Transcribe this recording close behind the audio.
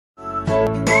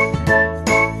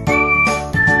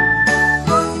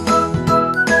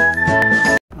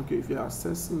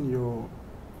accessing your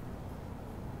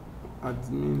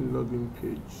admin login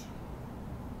page.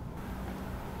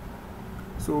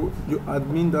 So your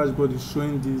admin dashboard is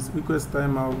showing this request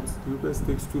timeout. The request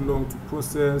takes too long to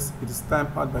process. It is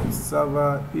timed out by the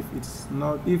server. If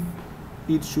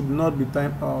it should not be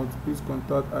timed out, please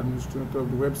contact administrator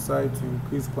of the website to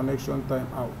increase connection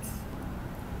timeout.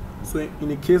 So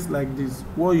in a case like this,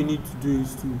 what you need to do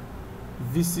is to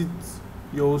visit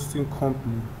your hosting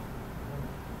company,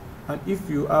 and if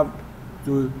you have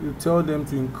to, you tell them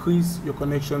to increase your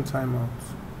connection timeout.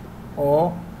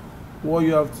 Or what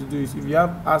you have to do is, if you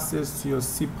have access to your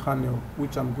cPanel,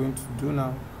 which I'm going to do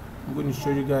now, I'm going to show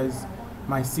you guys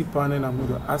my cPanel. I'm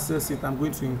going to access it. I'm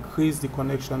going to increase the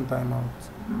connection timeout.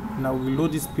 Now we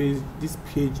load this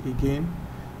page again,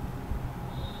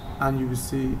 and you will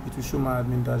see it will show my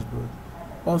admin dashboard.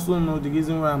 Also note, the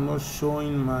reason why I'm not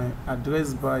showing my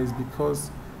address bar is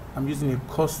because I'm using a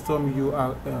custom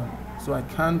URL. So I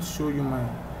can't show you my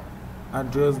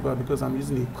address bar because I'm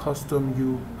using a custom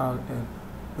URL.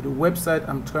 But the website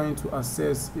I'm trying to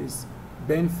access is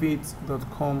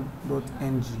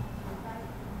benefit.com.ng.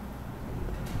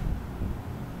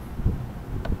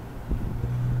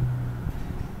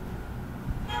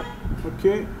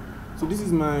 Okay, so this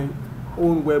is my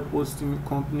own web hosting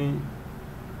company.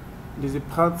 There's a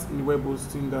part in the web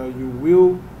hosting that you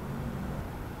will,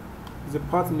 there's a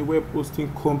part in the web hosting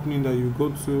company that you go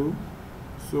to.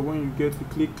 So when you get to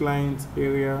click client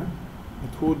area, I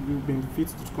told you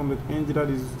benefit.com.ng, that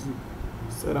is the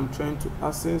site I'm trying to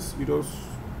access. You just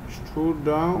scroll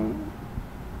down,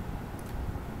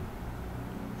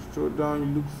 you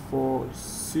look for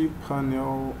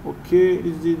cPanel. Okay,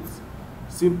 is it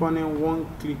cPanel? One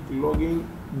click login,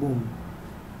 boom.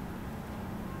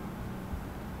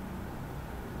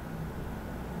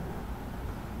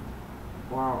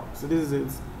 Wow, so this is it.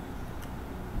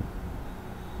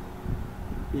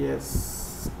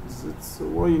 Yes, this is it. So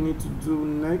what you need to do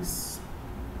next,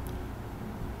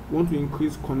 you want to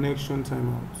increase connection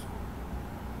timeout.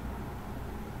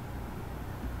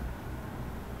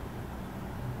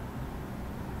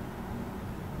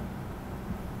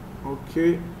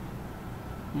 Okay,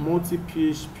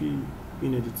 multi-PHP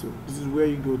in editor. This is where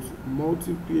you go to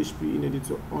multi-PHP in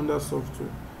editor under software.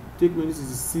 Take when this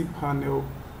is the cPanel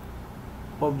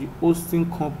of the hosting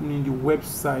company the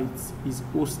website is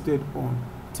hosted on.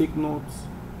 Take notes.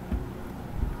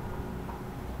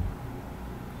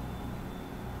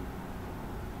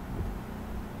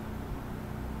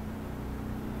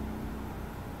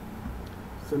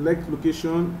 Select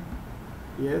location.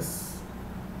 Yes.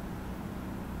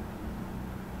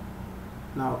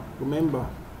 Now remember,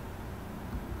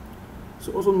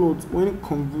 so also note, when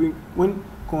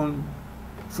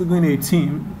configuring a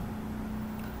theme,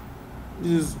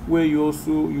 this is where you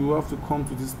have to come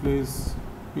to this place,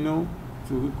 you know,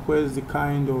 to request the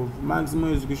kind of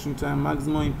maximum execution time,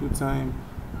 maximum input time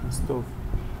and stuff.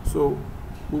 So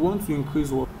we want to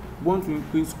increase what? We want to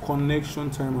increase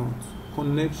connection timeout.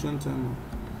 Connection timeout.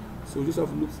 So we just have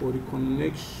to look for the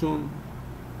connection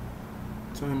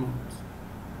timeout.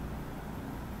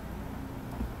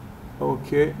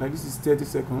 Okay, like this is 30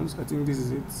 seconds. I think this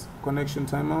is it. Connection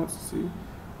timeout. See,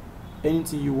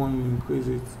 anything you want, you increase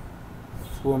it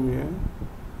from here.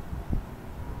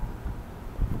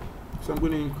 So I'm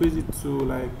going to increase it to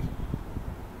like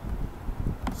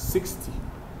 60.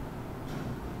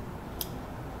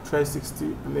 Try 60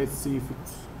 and let's see if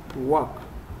it works.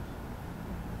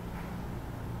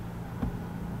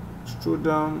 Scroll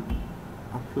down,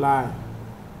 apply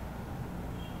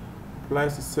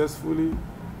successfully.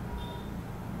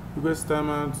 Request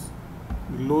timeout,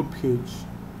 load page.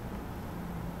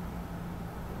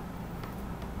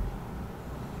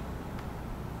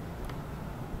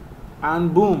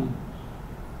 And boom.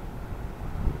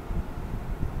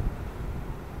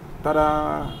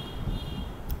 Ta-da!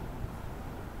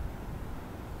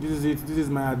 This is it. This is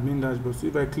my admin dashboard. So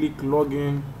if I click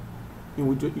login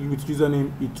with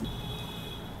username, it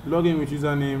login with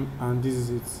username, and this is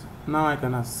it. Now I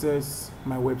can access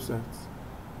my website.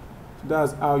 So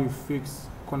that's how you fix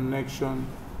connection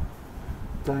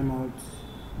timeouts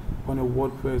on a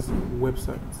WordPress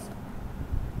website.